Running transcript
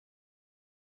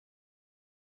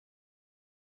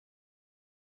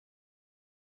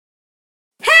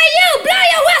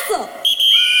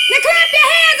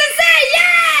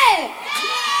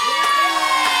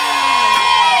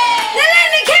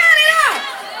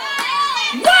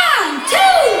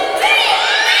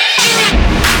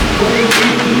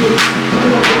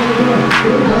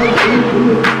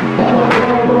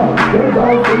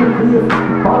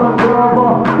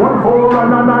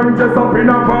dress up in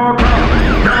a parka.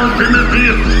 Can't see me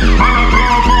face,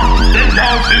 balaclava. Them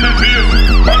can't see me face,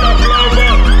 balaclava.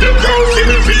 Them can't see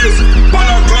me face,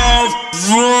 balaclava.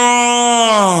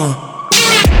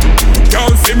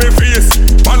 Can't see me face,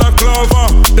 balaclava.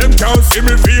 Them can't see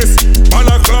me face,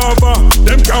 balaclava.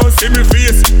 Them can't see me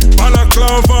face,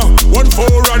 balaclava. 1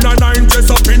 4 and a 9 dress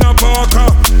up in a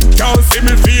parka. Can't see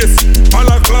me face,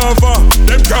 balaclava.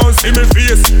 Them can't see me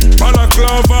face,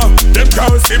 balaclava. Them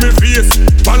can't see me face,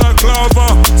 balaclava.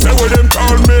 Say what them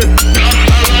call me, black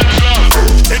tarantula.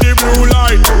 In the blue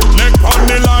light, neck on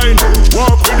the line.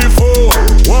 Walk with the 4,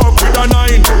 walk with a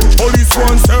 9. Police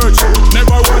one search,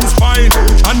 never once find.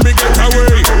 And me get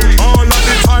away all of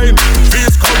the time.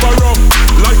 Face cover up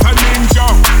like a ninja.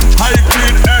 High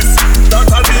grade S,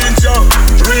 that's a danger.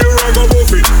 Real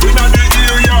ragamuffin in the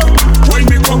area. When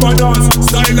me come and dance,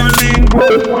 style and lean.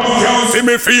 Can't see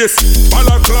me face,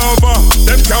 balaclava.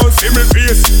 Them can't see me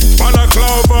face,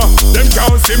 balaclava. Them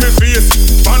can't see me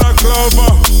face,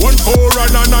 balaclava. 1 4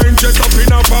 and a 9 dress up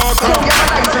in a parka. You get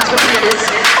a license to play this?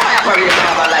 I really don't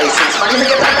have a license, man. You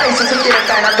get a license to play that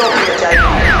kind of dope here,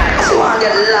 child. So I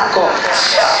get locked up.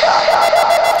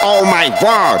 Oh my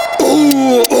God!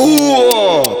 Ooh,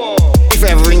 ooh! If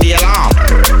ever ring the alarm,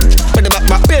 but the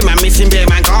bear man missing, bear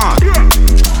man gone.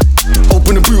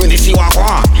 Open the brew and they see what I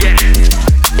want.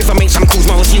 If I make some calls,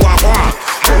 man, we'll see what I want.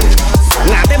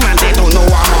 Nah, them man, they don't know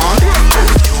what I'm on.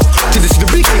 Till this is the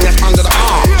big thing that's under the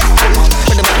arm.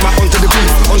 Put the back onto the beat,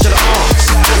 onto the arms.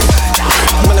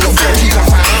 Man, I got 30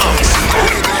 guns and arms.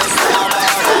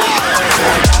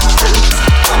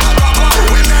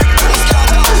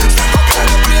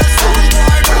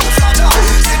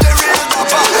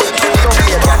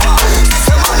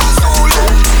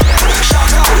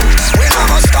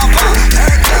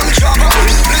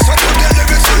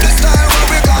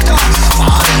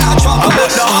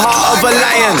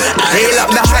 Hail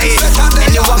up the highest,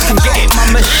 anyone can get it. My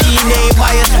machine ain't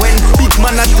biased when big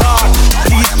man a talk.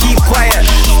 Please keep quiet.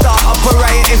 Start up a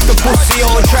riot if the pussy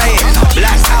all try it.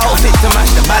 Black outfit to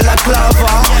match the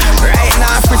balaclava. Right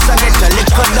now, Frissa get a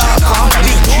liquor darker.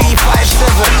 Big 357,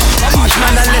 teach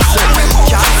man a lesson.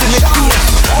 Can't see me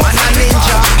face, man a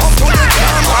ninja.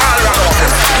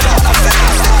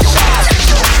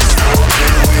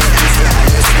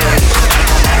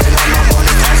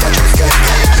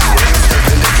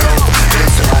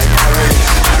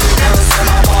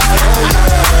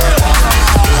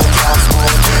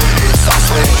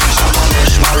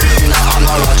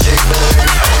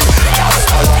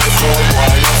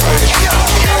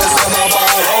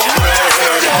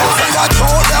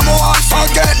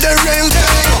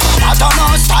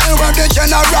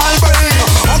 General bring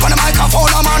open the microphone,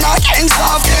 I'm on a king's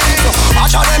of kings.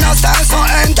 Watch how them stand so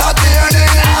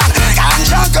entertaining.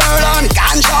 Ganja girl and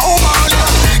ganja woman,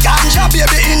 ganja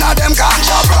baby inna them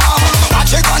ganja bra.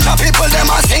 Watch the ganja people, them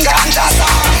a sing ganja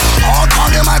song. Out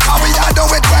on the mic, we a do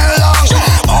it well long.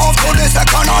 Move to the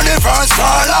second or the first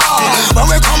furlong. When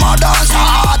we come and dance,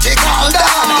 our article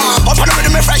done. Open the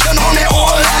rhythm, fresh and on the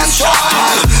old and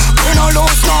strong. We no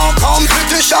lose no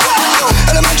competition.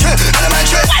 Elementary,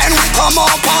 elementary, and we come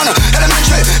up on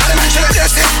elementary, elementary,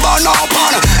 this is born up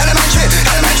on elementary,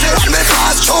 elementary, and we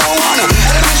pass through one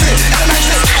elementary,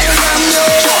 elementary, I am you.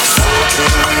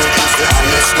 It's the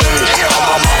honest thing. I'm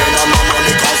a mind, I'm a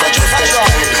money, cause I just get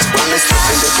paid. When we step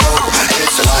in the club,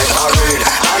 it's like a raid.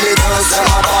 And the girls, them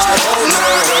a buy on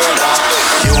murder.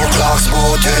 You clock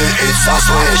sporty, it's a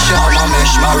switch. I'm a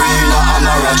mesh marina, I'm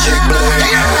a ratchet blade.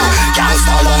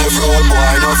 Gangsta life, road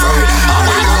boy, no afraid. And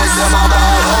the girls, them a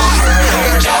buy on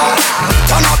murder.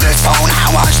 Turn up the sound, I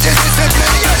watch this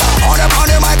discipline. On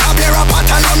the mic, I bear a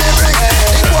pattern on me bring.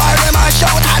 The boy, them a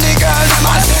shout, and the girl, them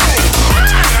a sing.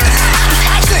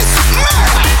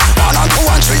 One on 2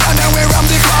 and 3, and then we ram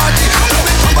the party. Now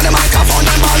we come on the microphone,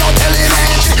 and man out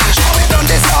elementary. How we done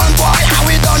this sound, boy, how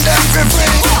we done them for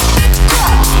free.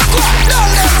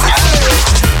 Done them for free.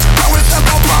 Now we step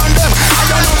up on them, I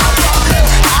don't know no problem.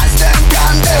 Ask them,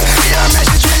 can them, hear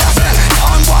message we a send.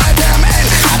 Sound boy, them end,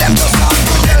 and them just not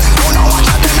good them. Who know what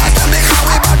I them, I them because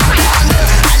we better than them.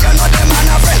 And you know them and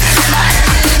a friend, and I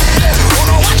ain't me them. Who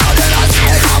know what I them, I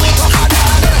say, how we tougher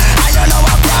than them.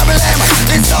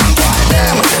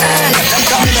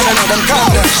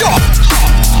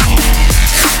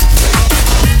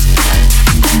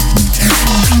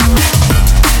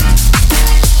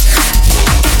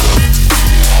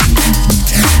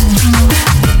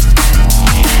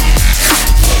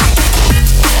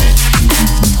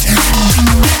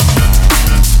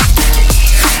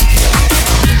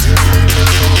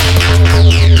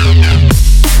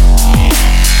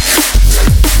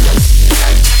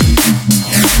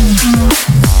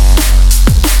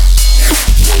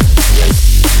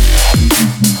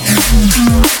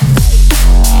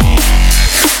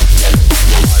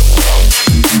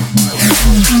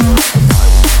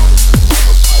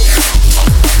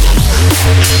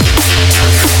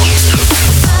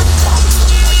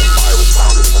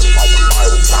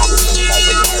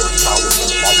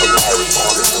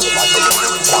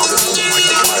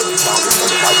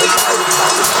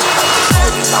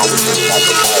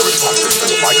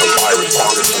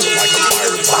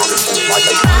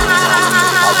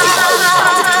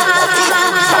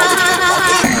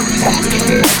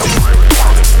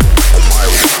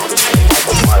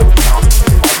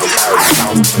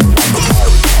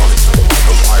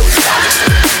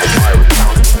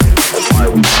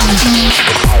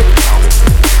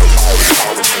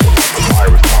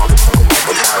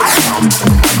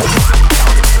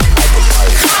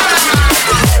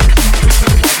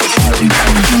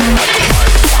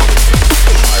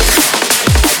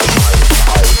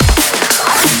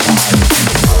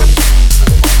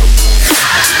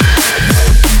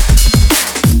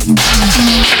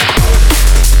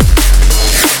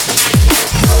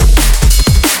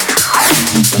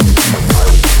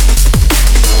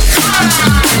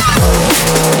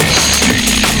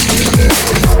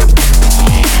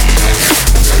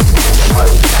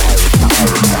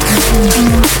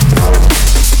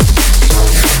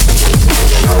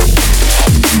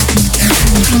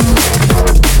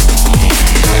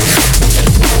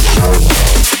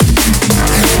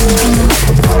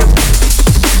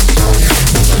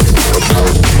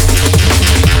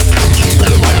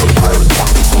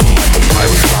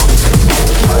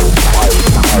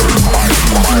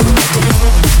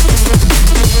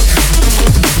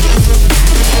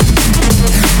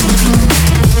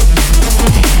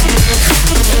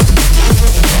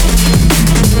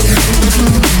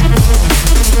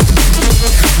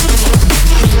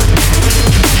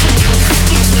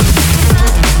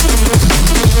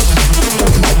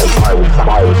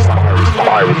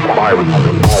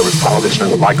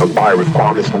 sounded like a virus,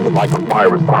 sounded like a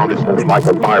virus, sounded like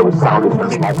a virus,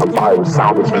 sounded like a virus,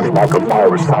 sounded like a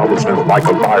virus, sounded like a virus, sounded like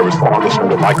a virus,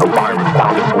 sounded like a virus,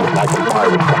 sounded like a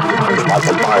virus, sounded like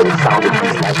a virus,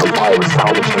 sounded like a virus,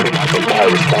 sounded like a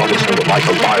virus, sounded like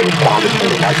a virus,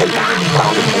 sounded like a virus,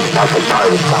 sounded like a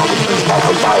virus, sounded like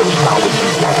a virus, sounded like a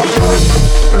virus,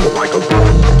 like a bird, like a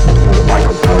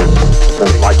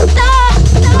like a bird,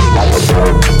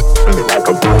 like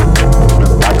a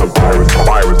bird, like a virus,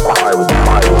 virus, virus,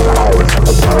 virus, virus, like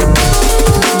a bird.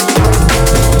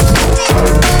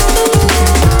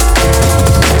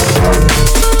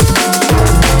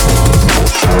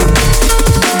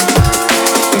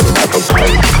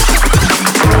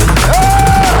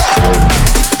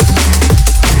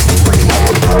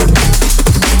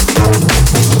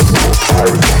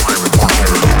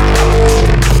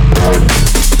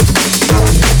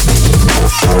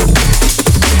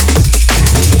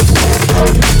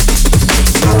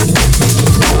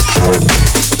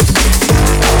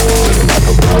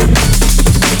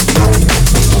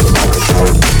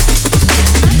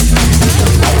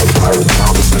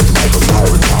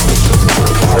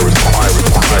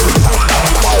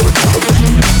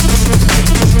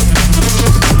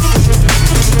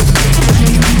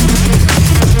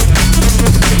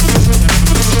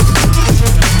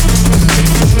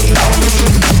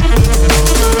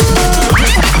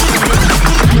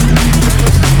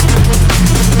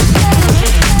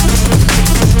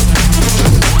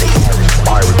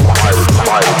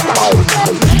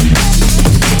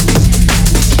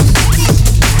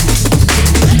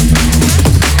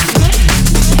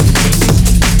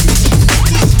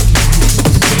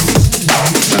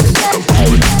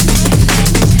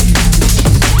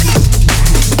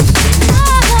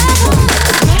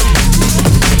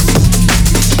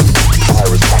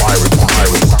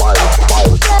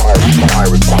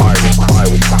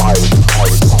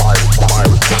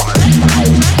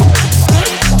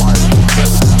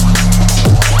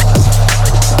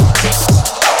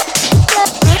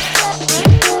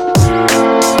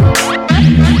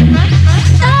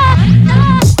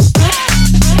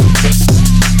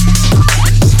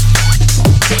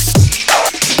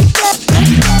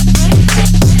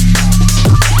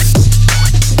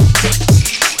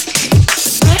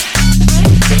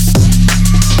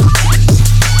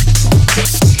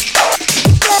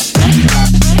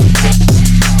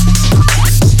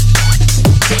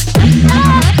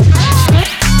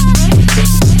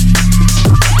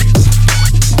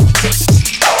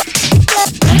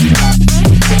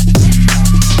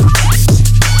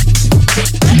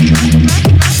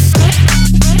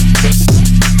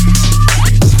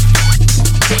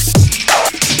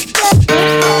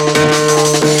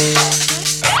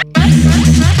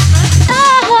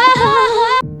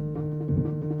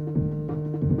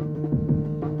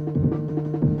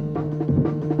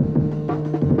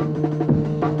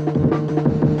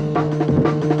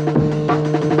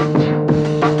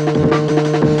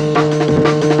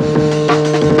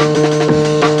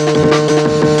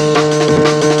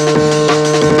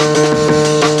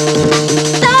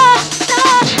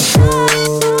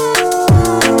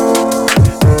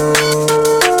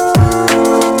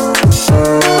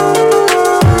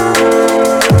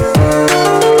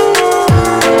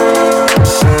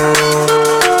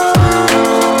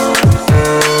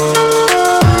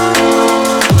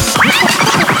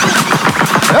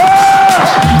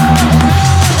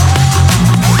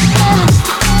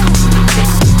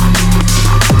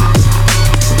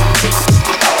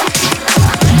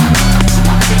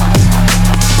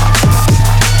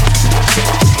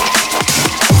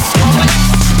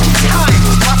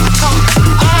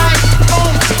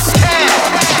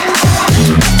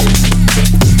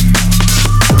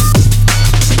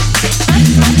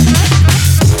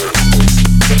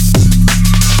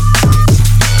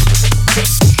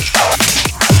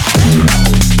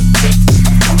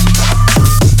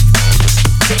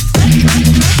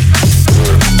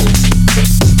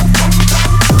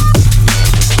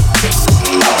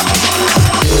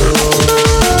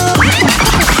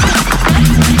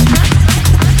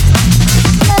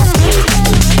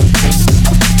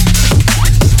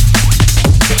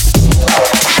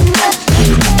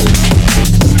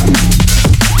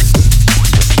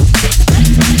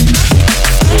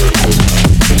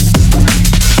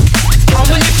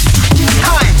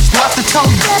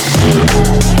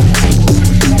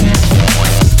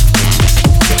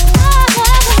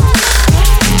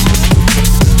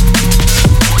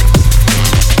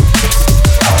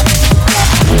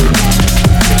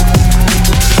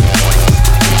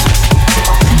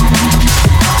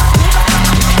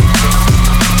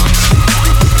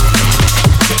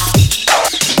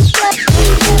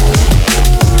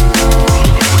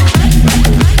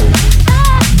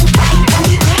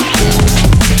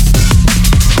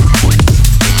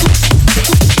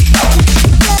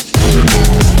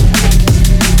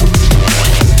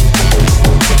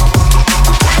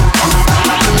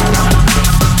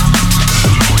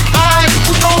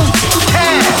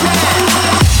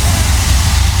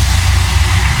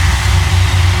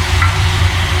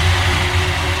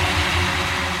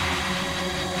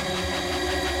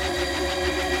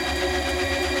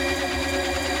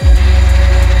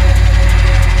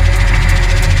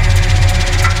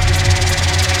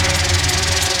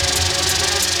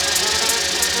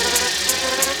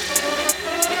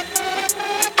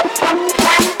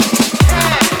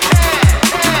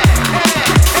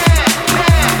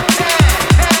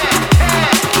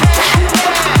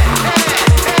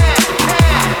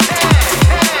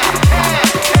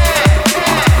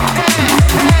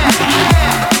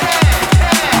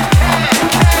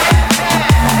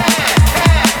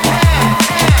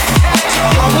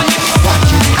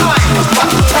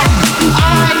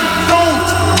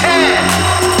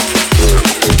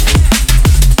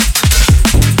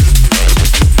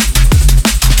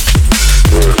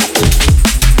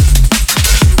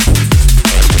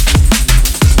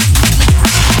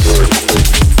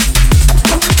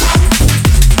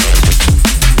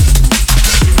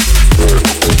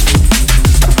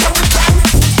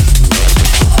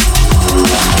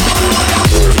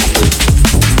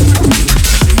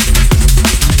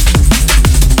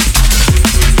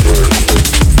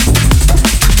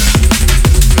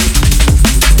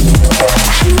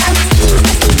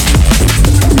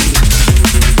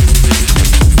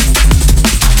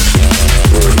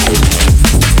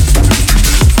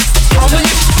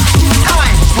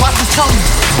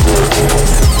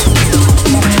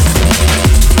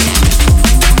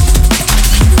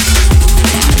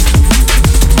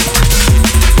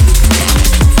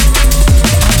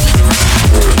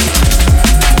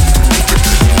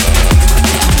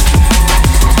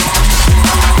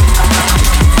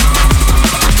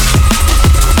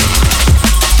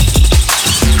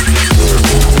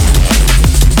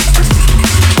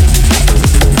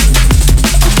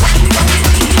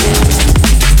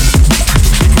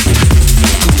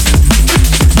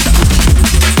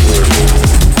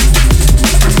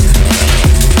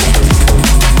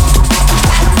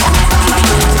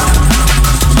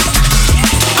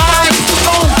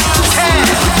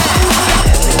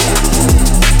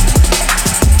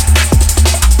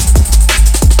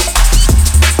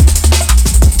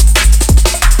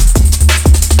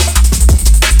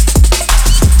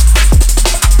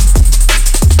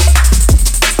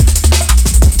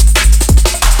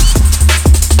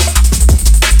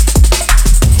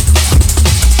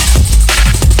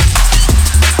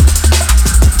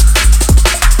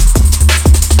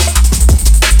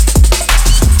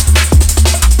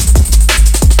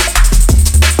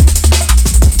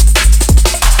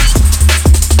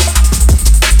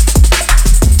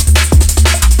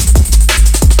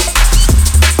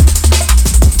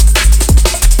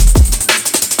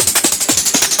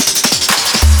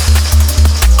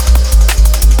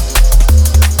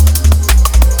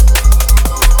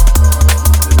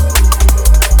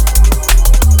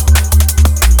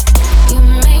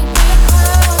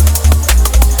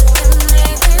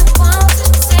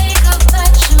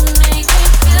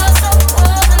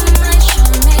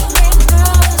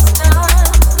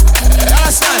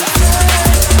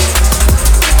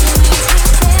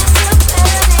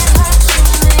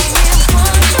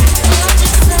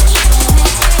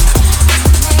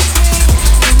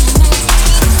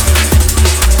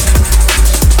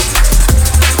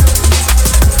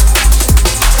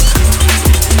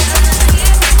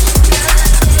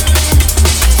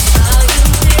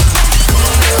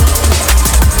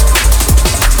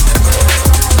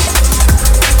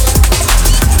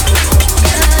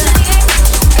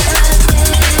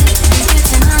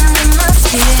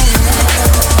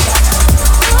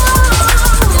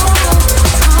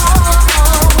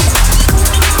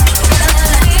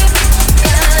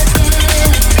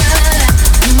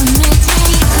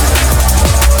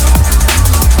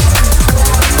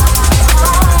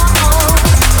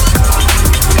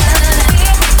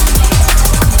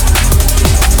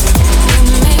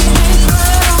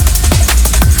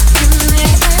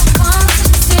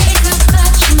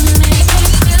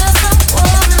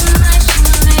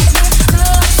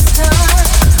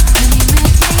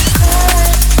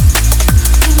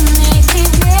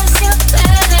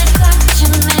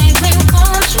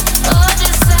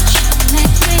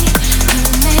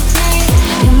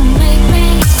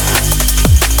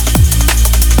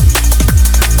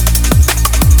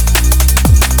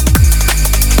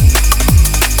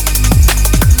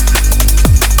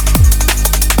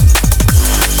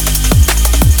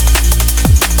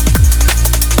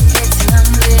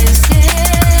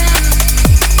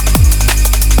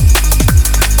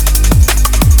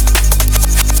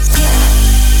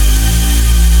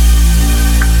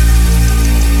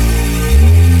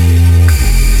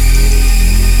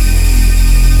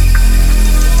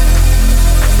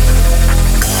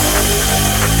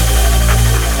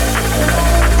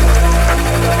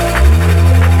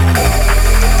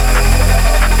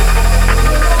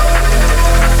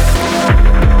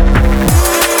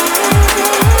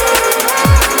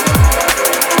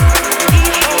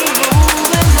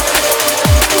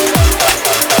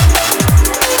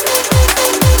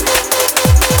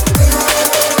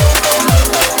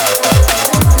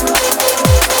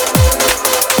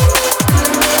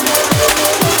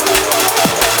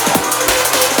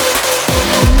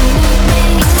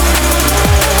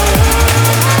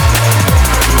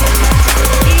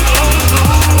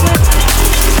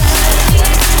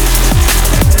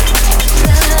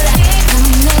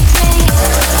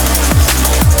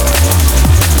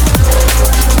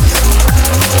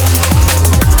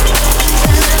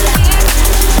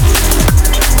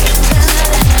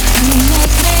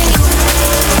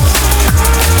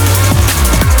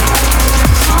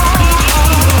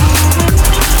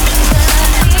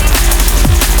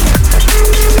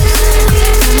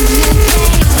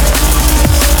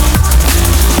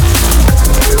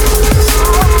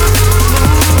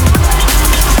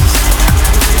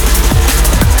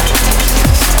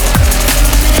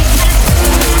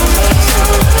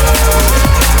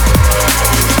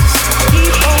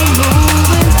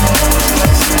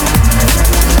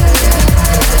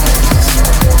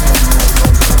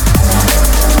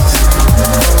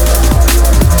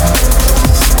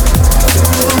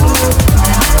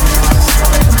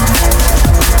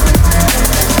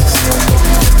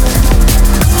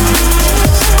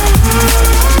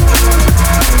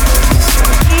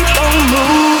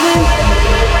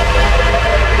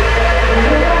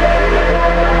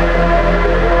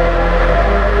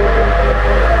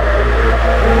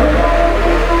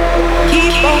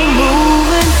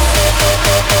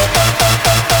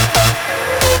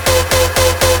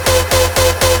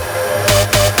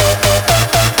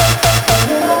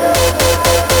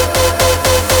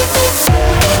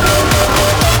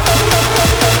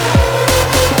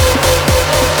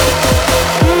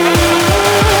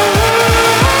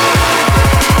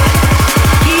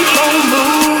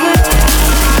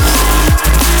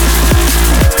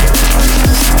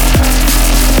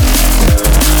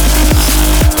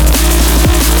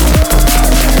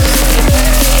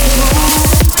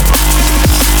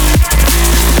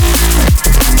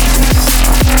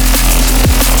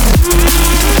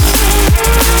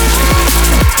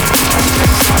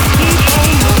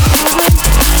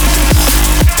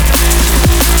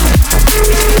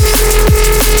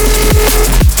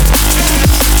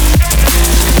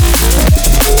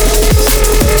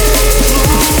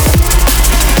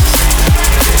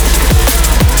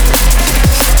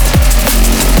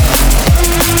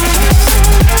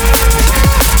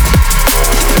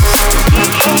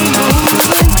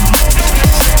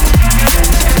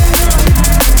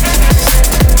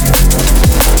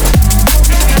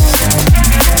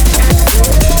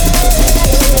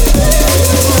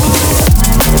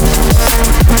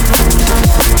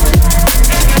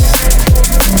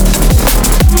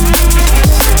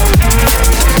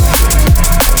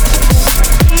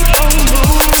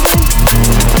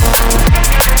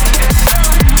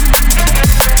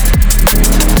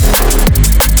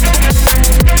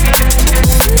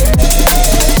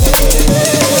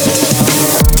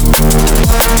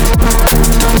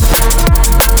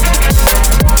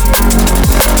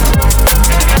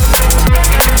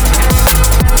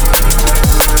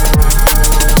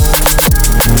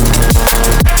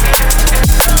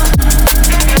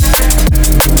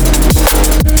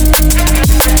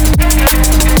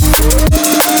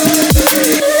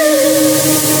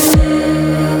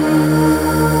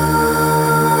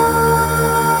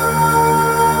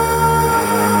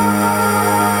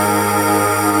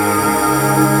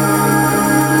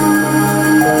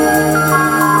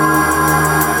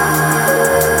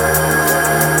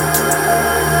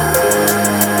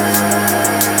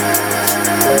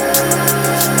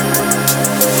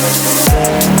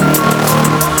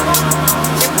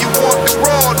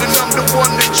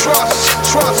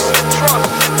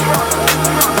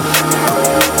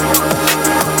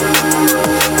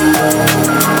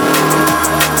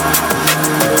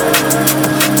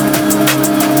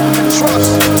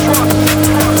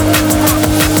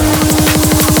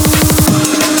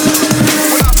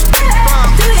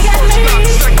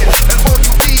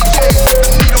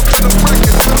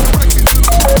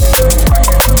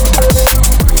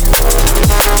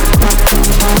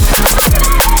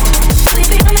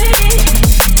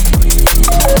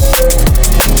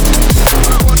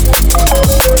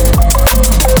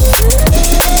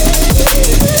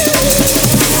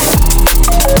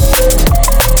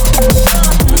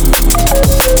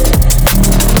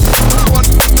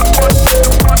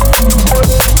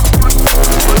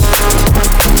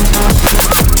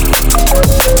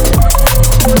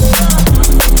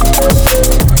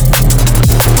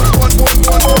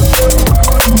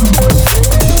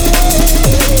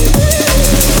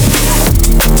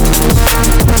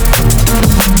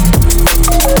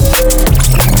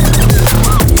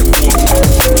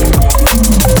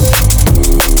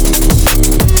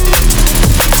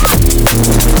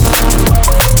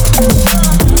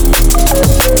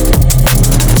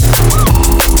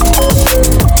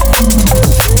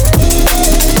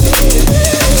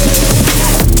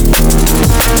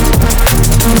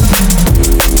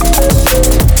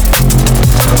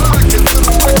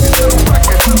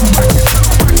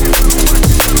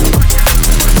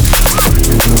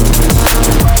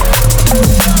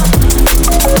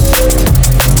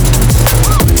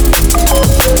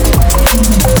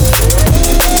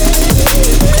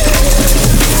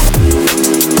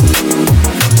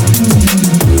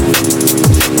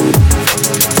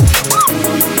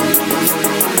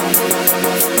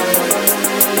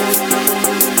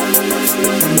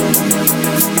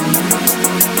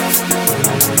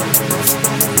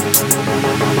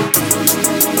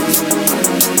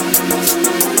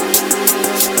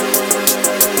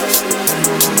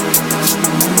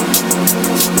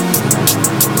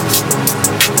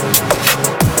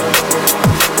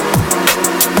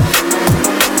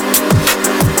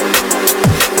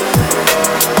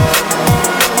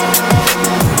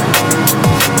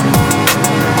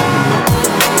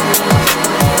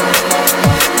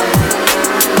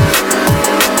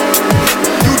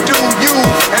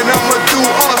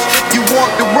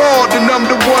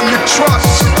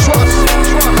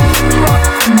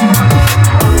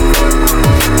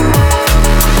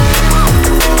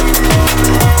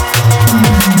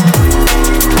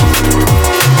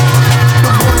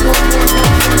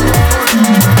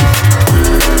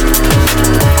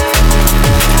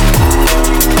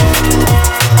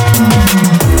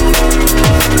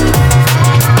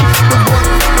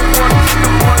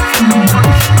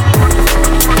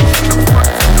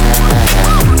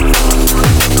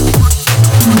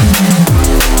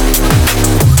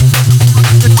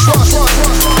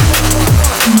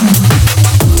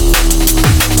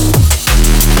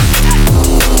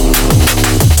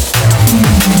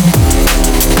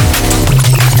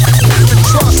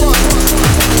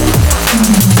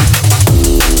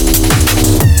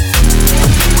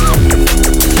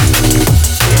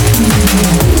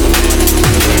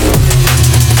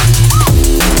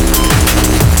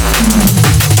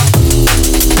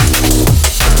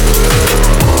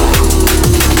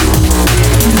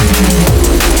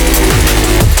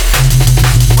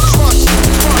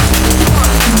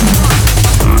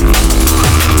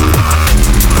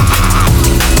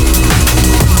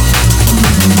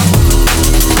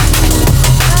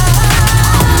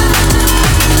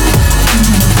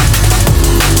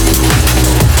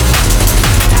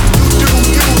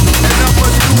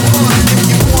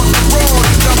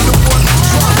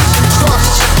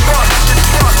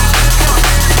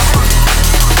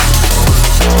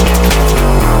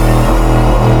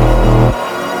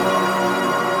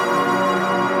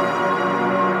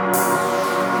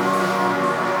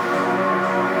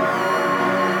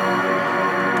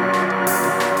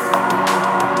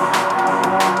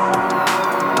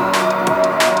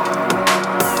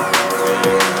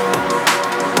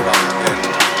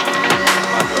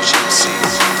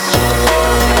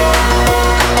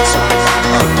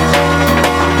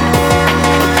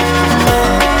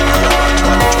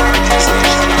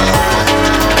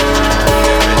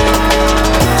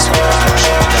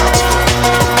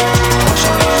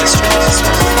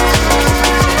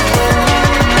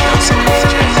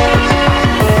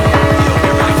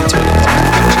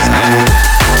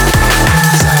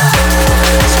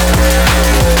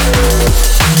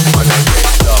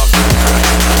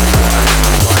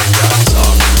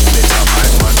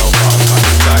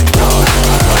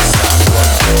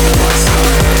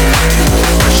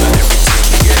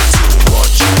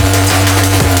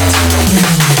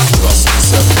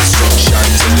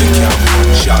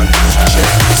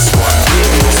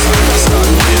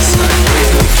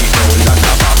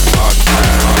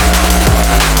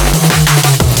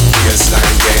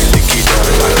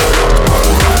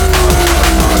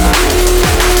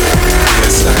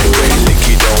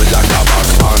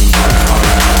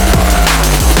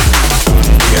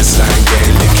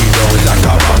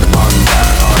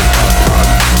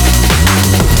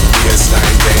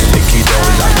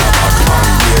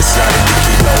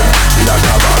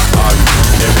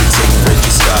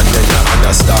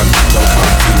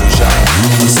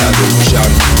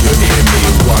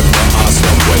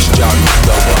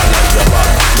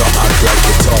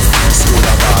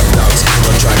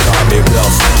 me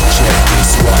bluff. Check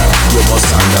this one, you must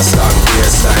understand.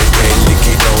 Baseline pain, lick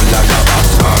it down like a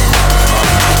backpack.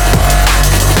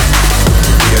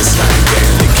 Baseline pain,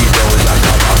 lick it down like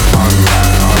a backpack.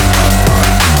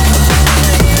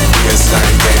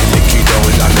 Baseline pain, lick it down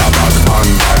like a backpack.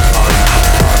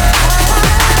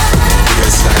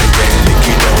 Baseline pain, lick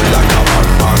it down like a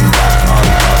backpack.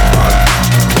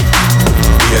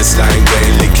 Baseline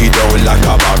pain, lick it down like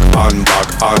a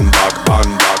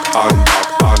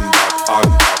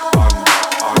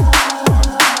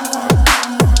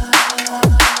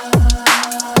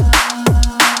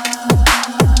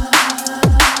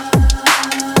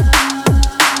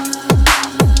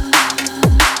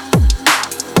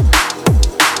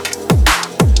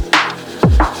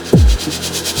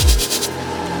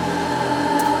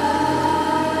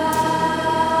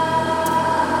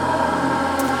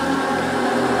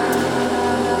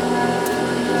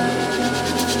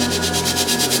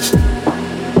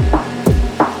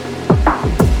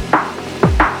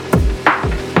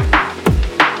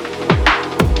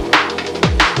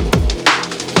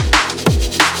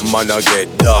man a get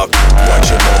dark.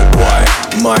 Watch your mouth, boy,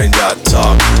 mind that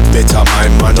talk. Better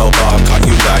mind man no bark and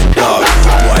you like dog.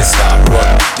 Boy start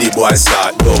run, the boy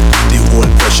start duck. The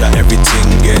whole pressure, everything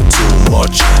get too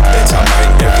much. Better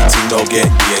mind everything no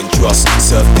get dangerous.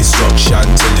 Self-destruction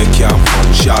till you can't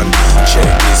function.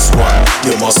 Check this one,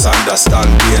 you must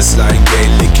understand. Baseline get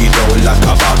licky down like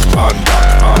a back.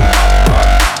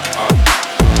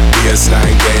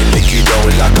 Baseline get licky down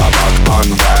like a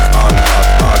back.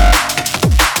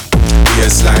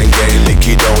 Baseline get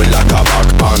licky down like a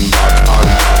back.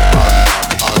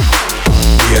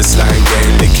 Baseline get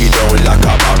licky down like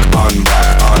a back.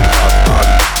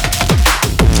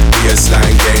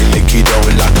 Baseline get licky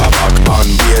down like a back.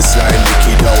 Baseline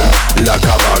licky down like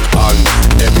a back.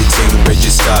 Everything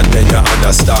registered, then you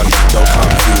understand. No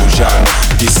confusion,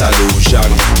 disillusion.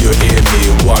 You hear me,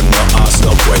 one, no ask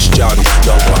no question.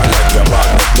 No one like you're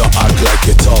bad, no act like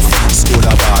you're tough. School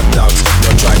of hard knocks, no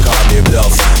try call me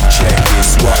bluff. Check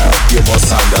this one, you must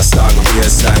understand.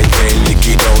 Baseline get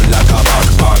licky down like a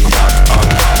back.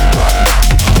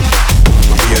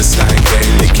 Baseline get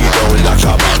licky down like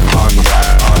a back.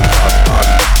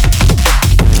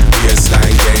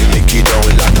 Baseline get licky down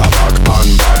like a back.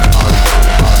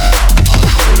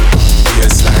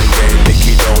 Baseline get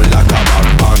licky down like a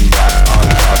back.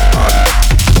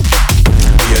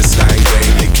 Baseline get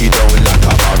licky down like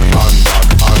a back.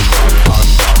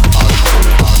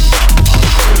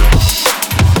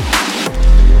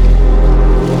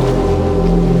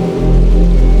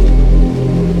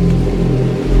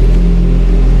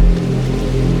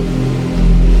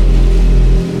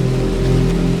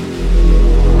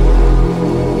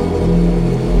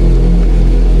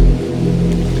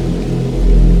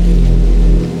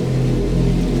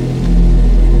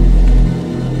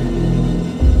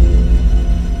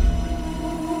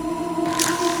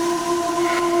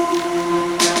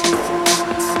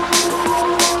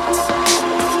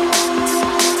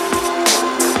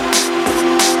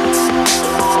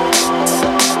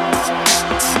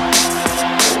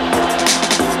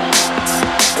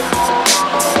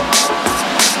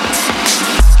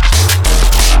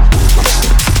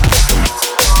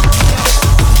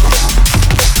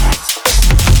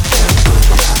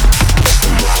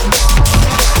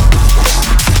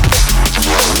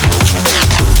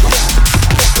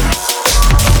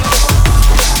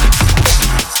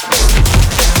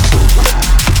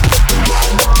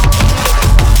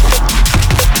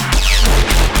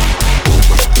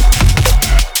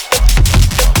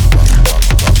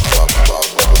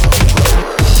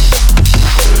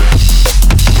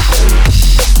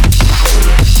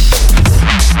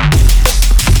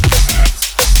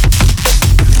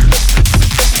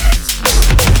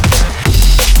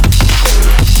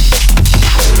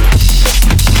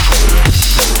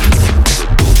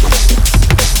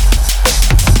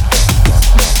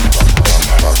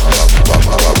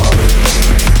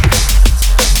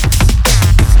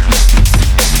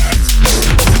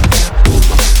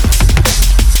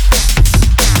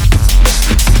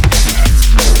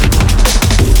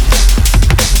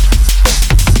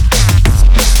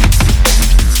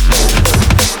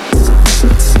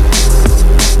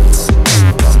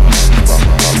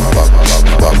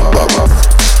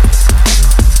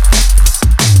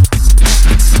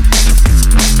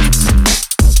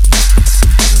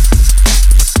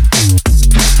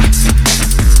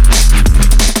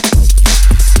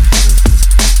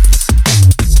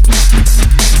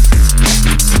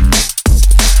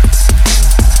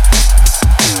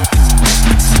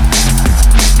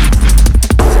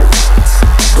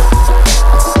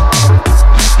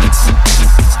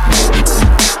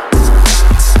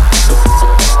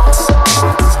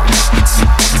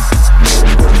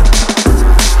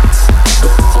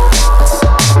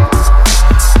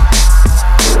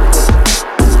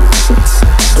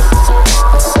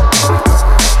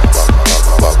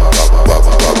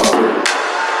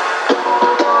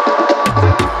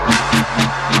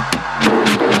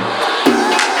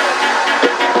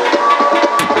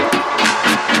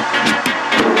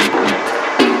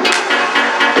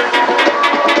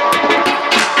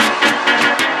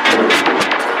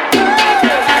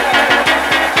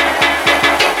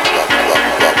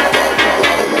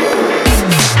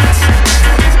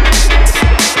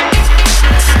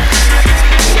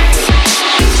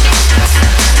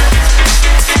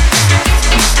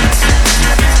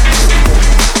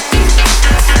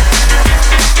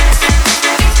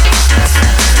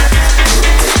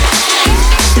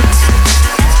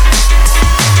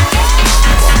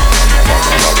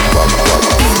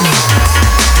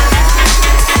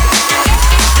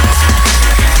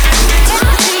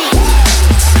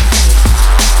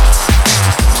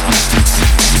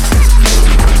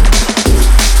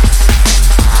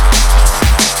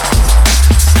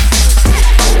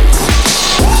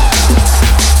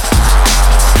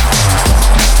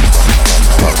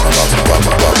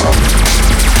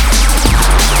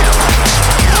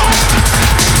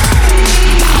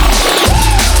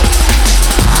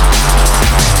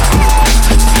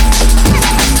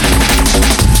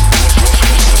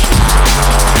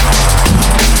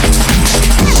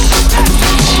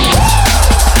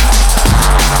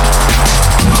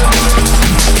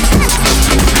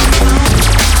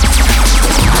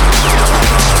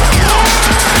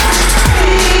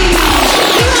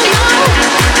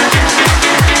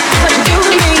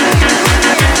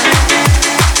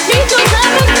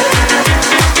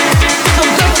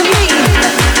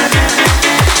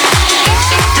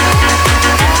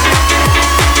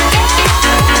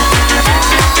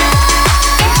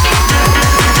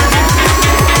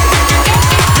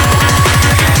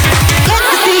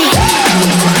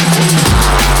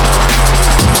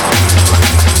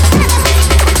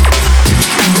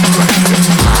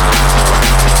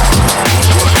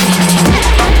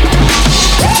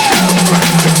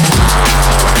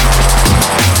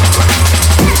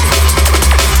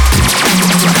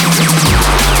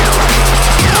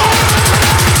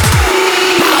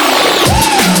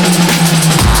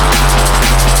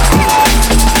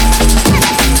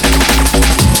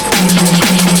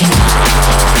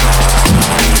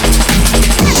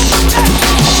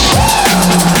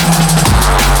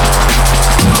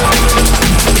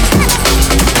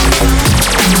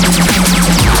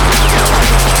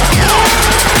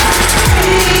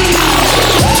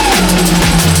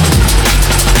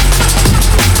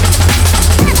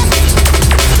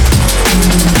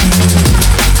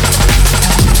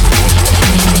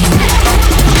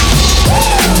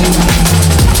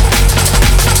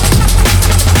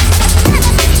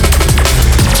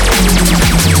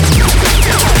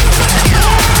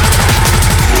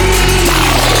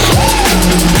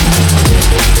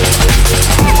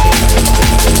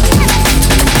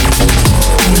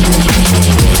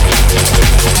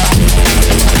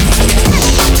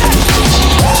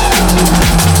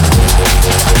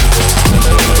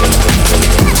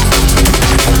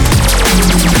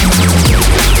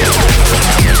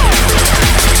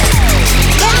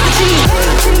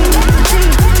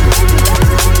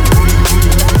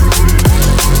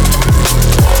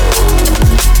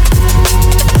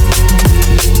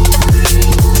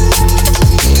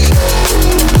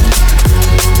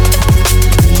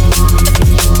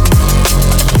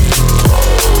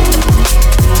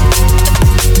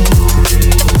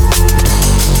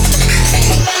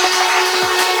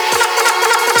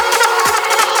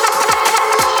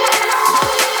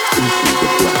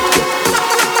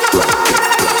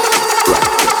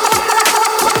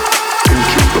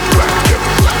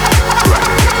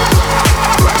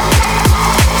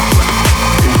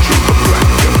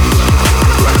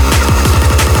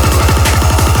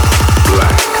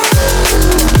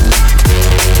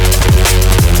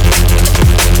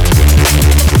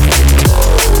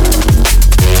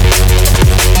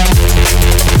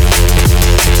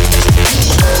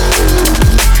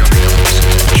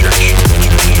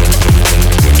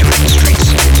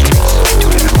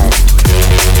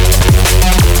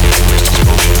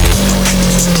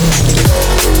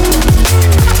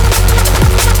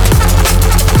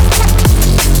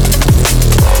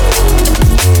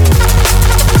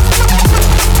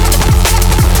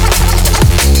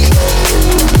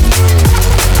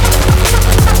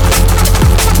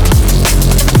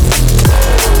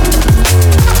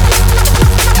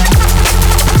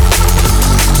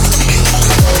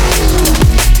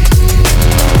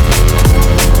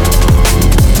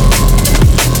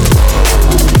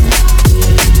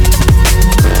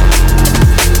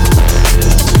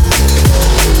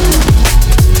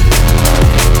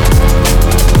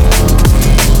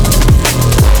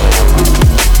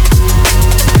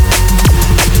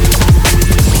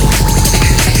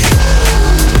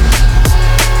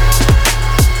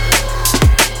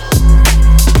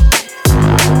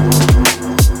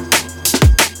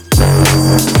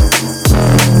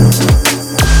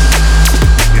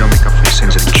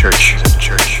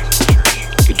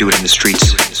 do it in the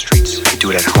streets. You do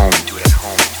it at home.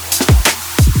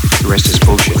 The rest is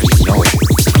bullshit, and you know it.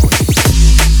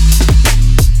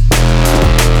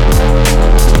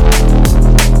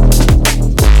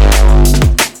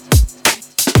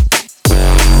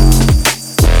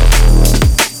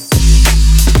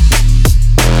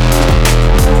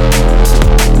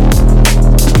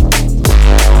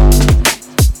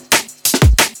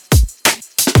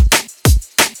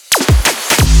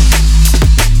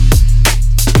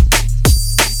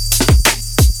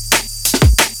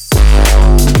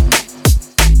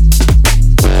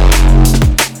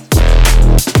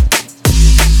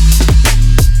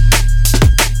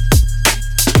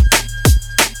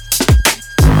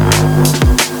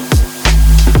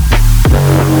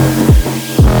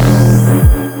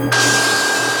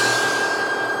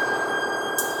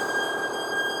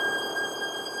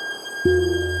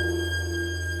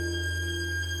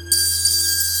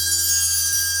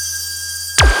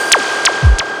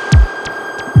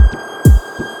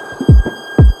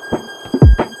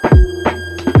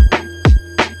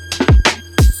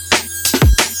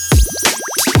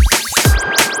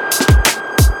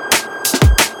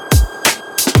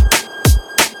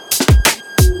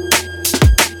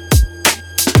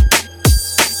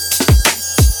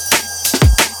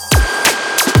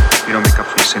 You don't make up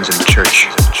for your sins in the church.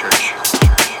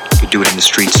 You do it in the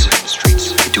streets.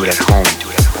 You do it at home.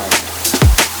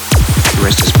 The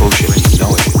rest is bullshit, and you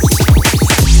know it.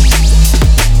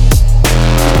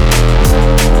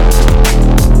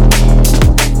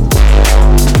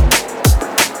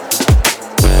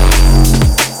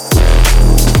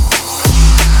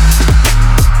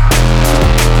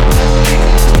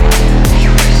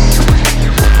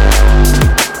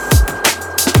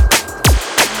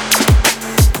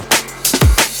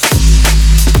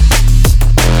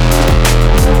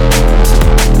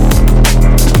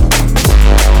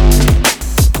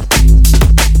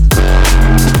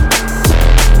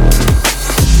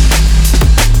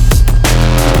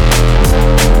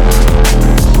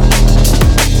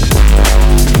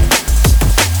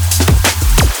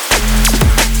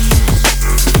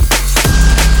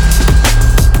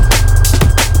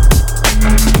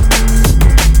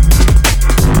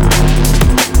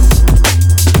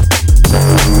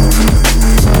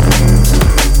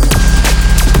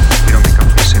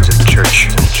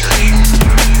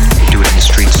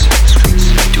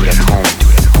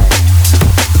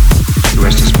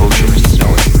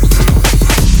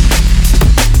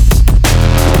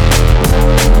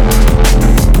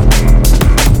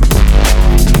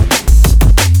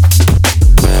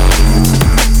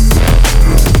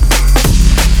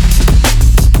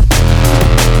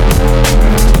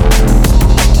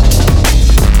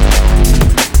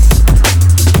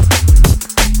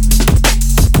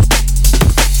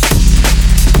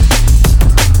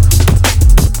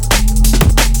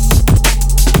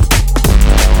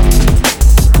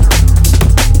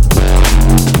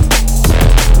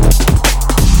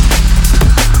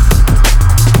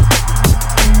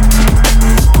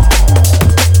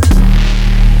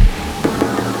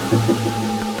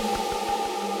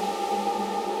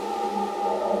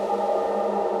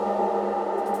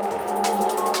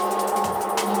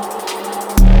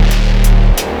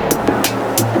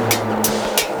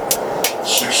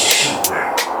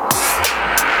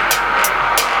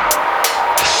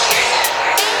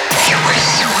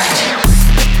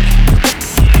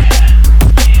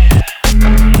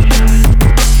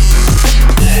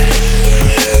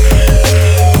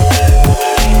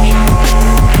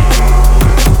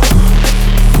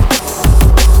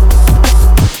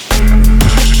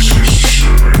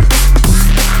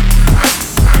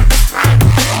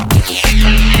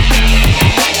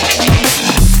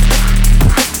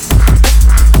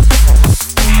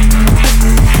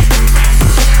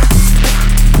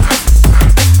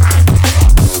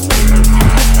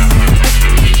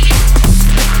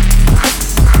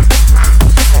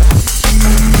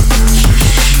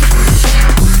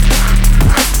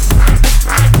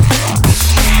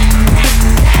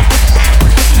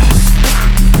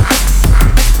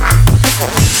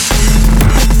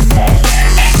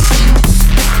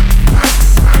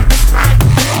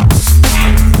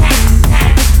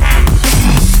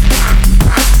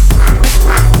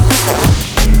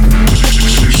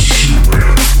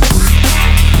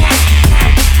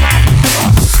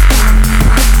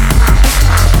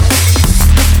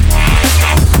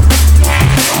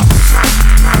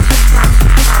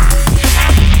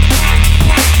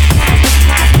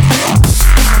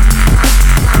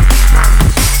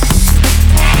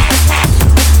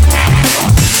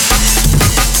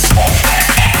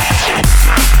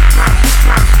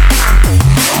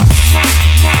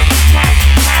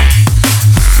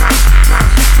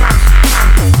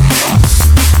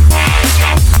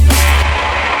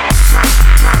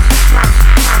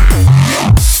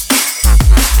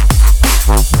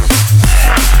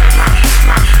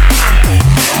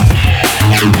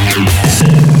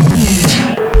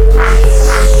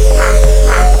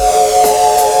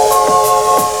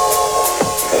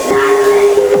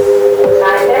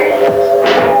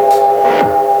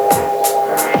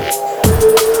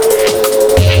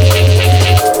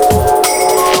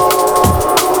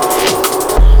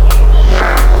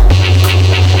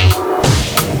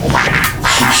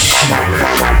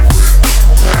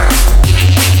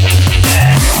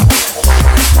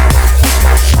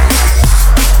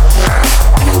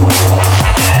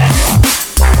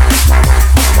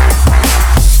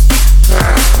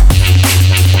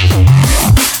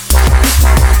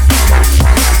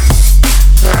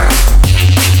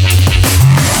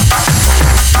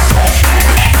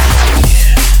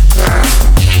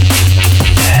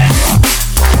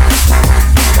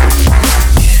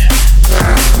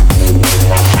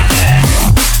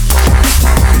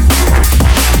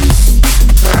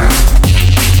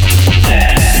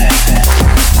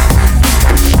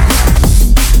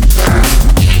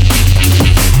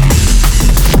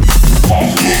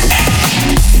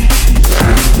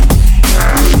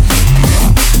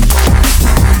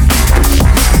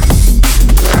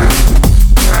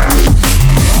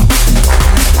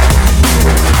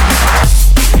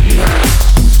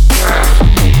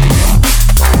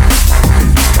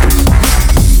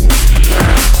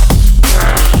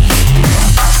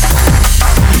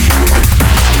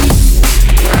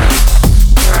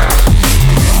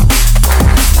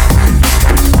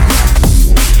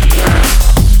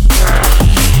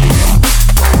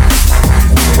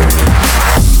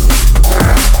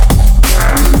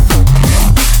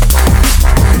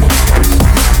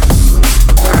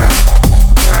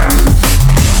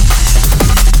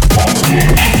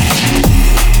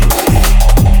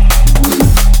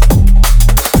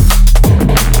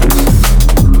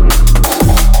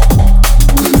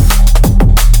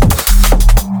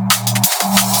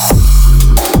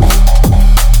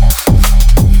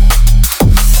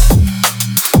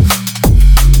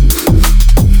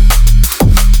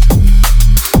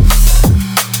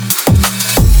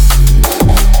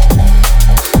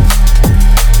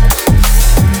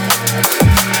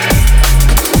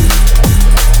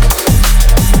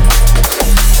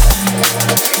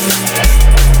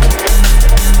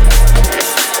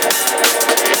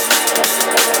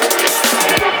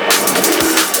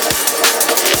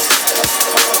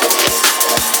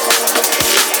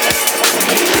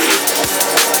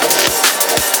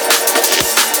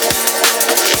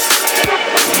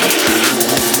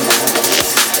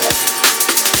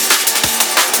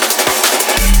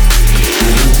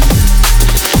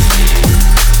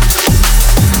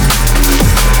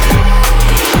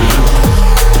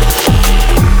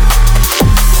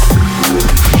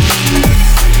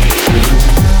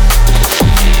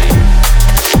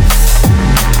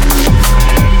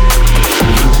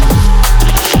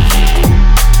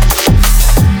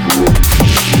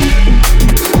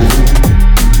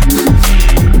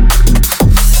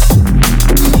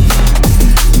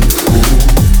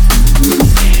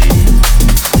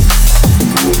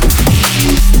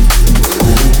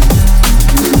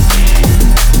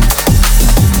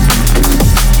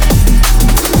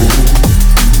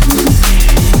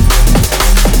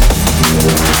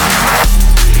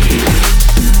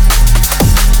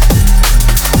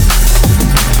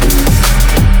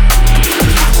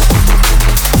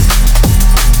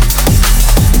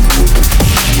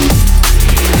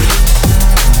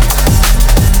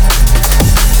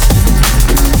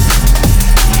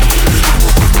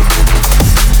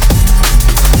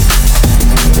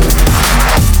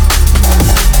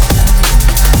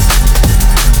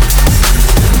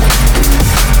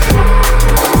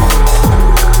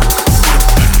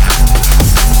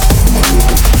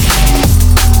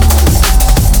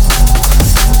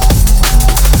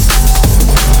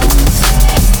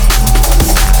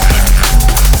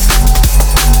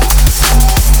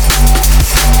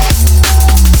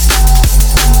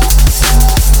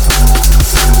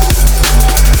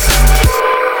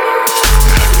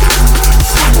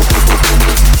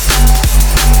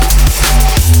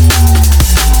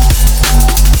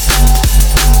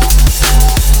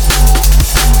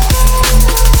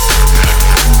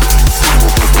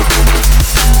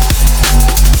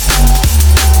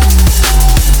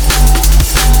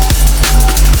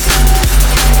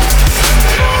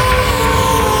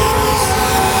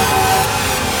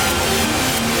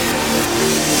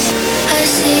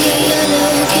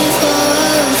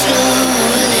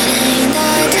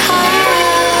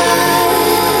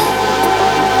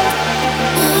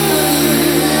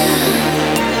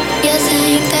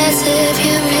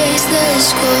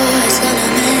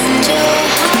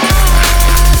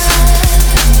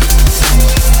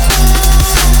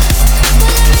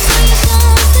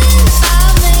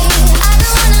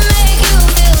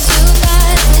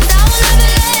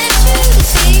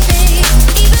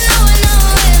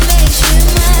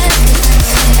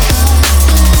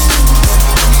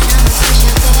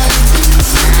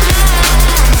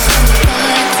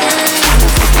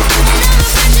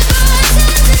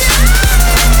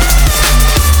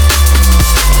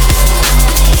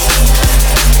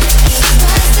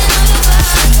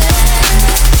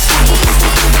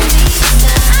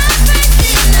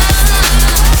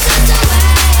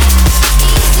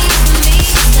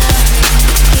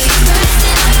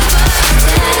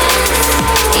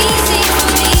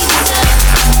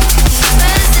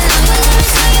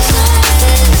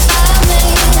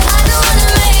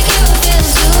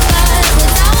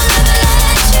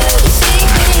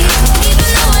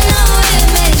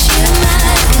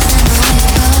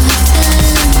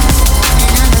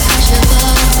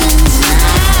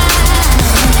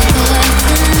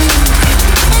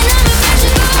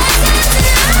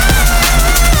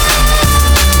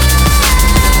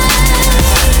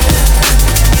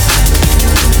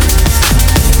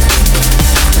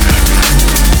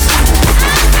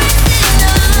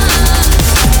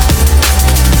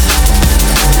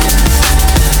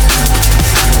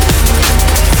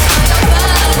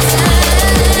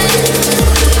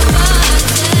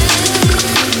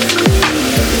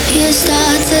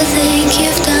 start to think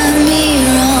you've done me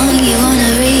wrong. You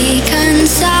wanna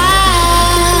reconcile.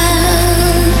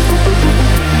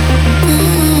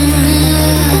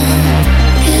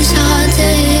 It's hard to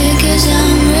hear 'cause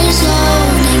I'm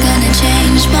resolved. Ain't gonna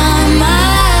change my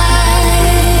mind.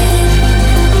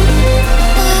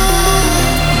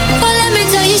 Well, let me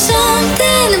tell you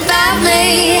something about me.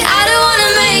 I don't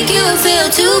wanna make you feel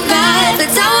too bad, but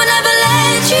I will never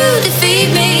let you defeat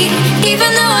me, even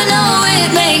though I know it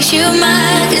makes you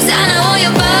mad. 'Cause I know